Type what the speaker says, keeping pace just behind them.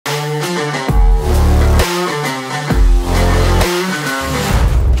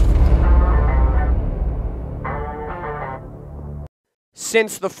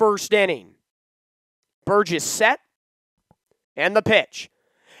since the first inning. Burgess set, and the pitch.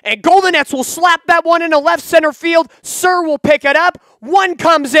 And Goldenets will slap that one into left center field. Sir will pick it up. One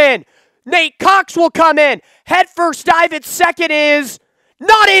comes in. Nate Cox will come in. Head first dive at second is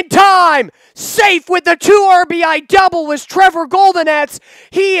not in time. Safe with the 2 RBI double is Trevor Goldenets.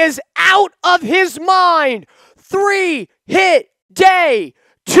 He is out of his mind. 3-hit day.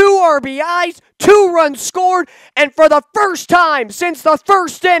 2 RBIs, 2 runs scored, and for the first time since the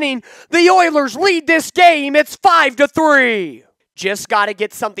first inning, the Oilers lead this game. It's 5-3. Just got to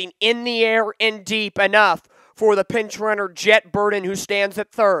get something in the air and deep enough for the pinch runner Jet Burden, who stands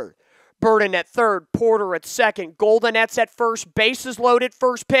at third. Burden at third, Porter at second, Goldenets at first, bases loaded,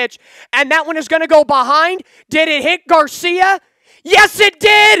 first pitch, and that one is going to go behind. Did it hit Garcia? Yes, it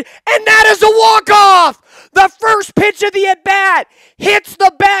did, and that is a walk-off. The first pitch of the at-bat hits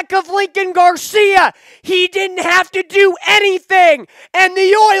the back of Lincoln Garcia. He didn't have to do anything, and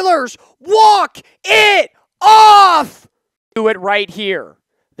the Oilers walk it off. Do it right here,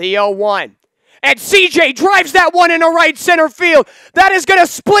 the 0-1. And CJ drives that one into right center field. That is going to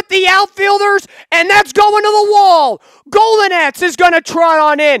split the outfielders, and that's going to the wall. Goldenets is going to trot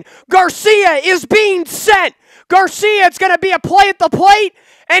on in. Garcia is being sent. Garcia, it's going to be a play at the plate,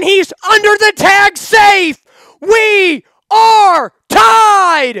 and he's under the tag, safe. We are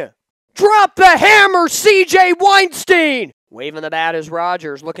tied. Drop the hammer, CJ Weinstein. Waving the bat is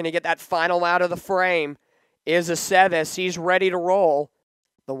Rogers, looking to get that final out of the frame. Is Aceves. He's ready to roll.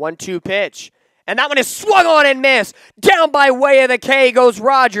 The 1-2 pitch. And that one is swung on and missed. Down by way of the K goes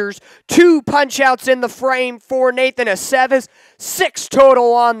Rogers. 2 punch-outs in the frame for Nathan Aceves. 6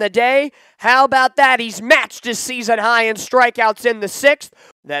 total on the day. How about that? He's matched his season high in strikeouts in the 6th.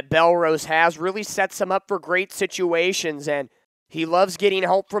 That Belrose has really sets him up for great situations, and he loves getting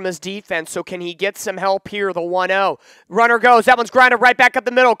help from his defense, so can he get some help here? The 1-0. Runner goes. That one's grounded right back up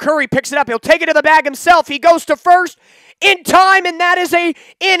the middle. Curry picks it up. He'll take it to the bag himself. He goes to first in time, and that is a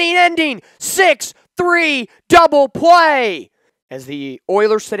inning-ending 6-3 double play. As the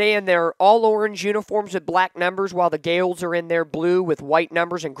Oilers today in their all-orange uniforms with black numbers, while the Gales are in their blue with white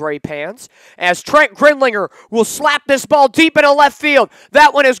numbers and gray pants. As Trent Grindlinger will slap this ball deep into left field.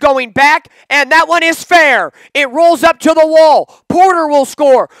 That one is going back, and that one is fair. It rolls up to the wall. Porter will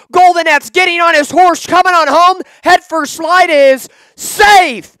score. Goldenets getting on his horse, coming on home. Head first slide is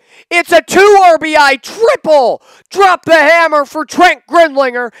safe. It's a 2 RBI triple. Drop the hammer for Trent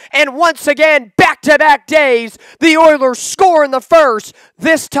Grindlinger. And once again, back-to-back days, the Oilers score in the first.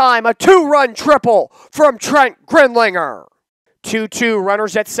 This time, a 2-run triple from Trent Grindlinger. 2-2,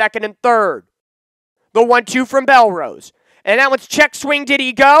 runners at second and third. The 1-2 from Belrose. And that one's check swing. Did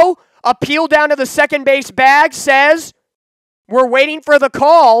he go? Appeal down to the second base bag says, we're waiting for the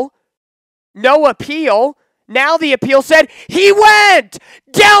call. No appeal. Now the appeal said, he went!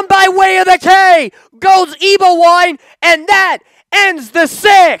 Down by way of the K goes Ebelwine, and that ends the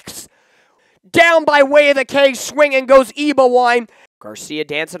 6th. Down by way of the K, swinging goes Ebelwine. Garcia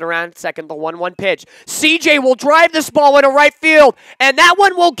dancing around at second, the 1-1 pitch. CJ will drive this ball into right field, and that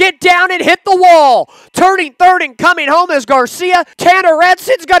one will get down and hit the wall. Turning third and coming home is Garcia. Tanner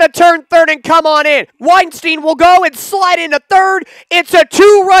Edson's going to turn third and come on in. Weinstein will go and slide into third. It's a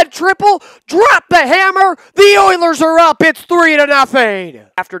 2-run triple. Drop the hammer. The Oilers are up. It's 3-0.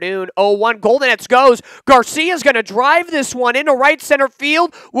 Afternoon, 0-1. Goldenets goes. Garcia's going to drive this one into right center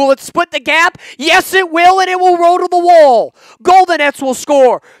field. Will it split the gap? Yes, it will, and it will roll to the wall. Goldenets will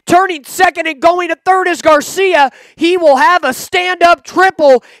score. Turning second and going to third is Garcia. He will have a stand-up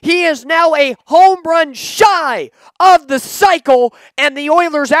triple. He is now a home run shy of the cycle, and the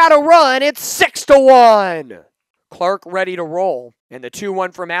Oilers out a run. It's 6-1. Clark ready to roll. And the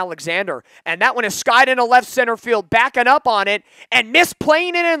 2-1 from Alexander. And that one is skied into left center field, backing up on it. And misplaying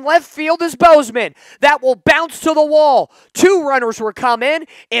it in left field is Bozeman. That will bounce to the wall. 2 runners will come in.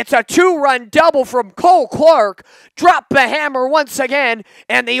 It's a 2-run double from Cole Clark. Drop the hammer once again.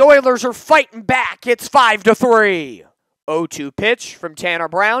 And the Oilers are fighting back. It's 5-3. 0-2 pitch from Tanner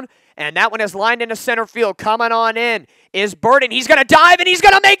Brown. And that one is lined into center field. Coming on in is Burden. He's going to dive and he's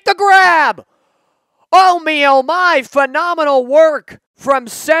going to make the grab. Oh my, phenomenal work from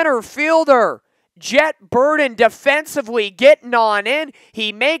center fielder Jet Burden defensively getting on in.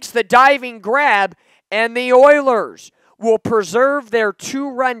 He makes the diving grab, and the Oilers will preserve their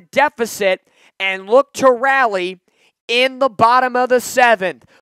 2-run deficit and look to rally in the bottom of the 7th.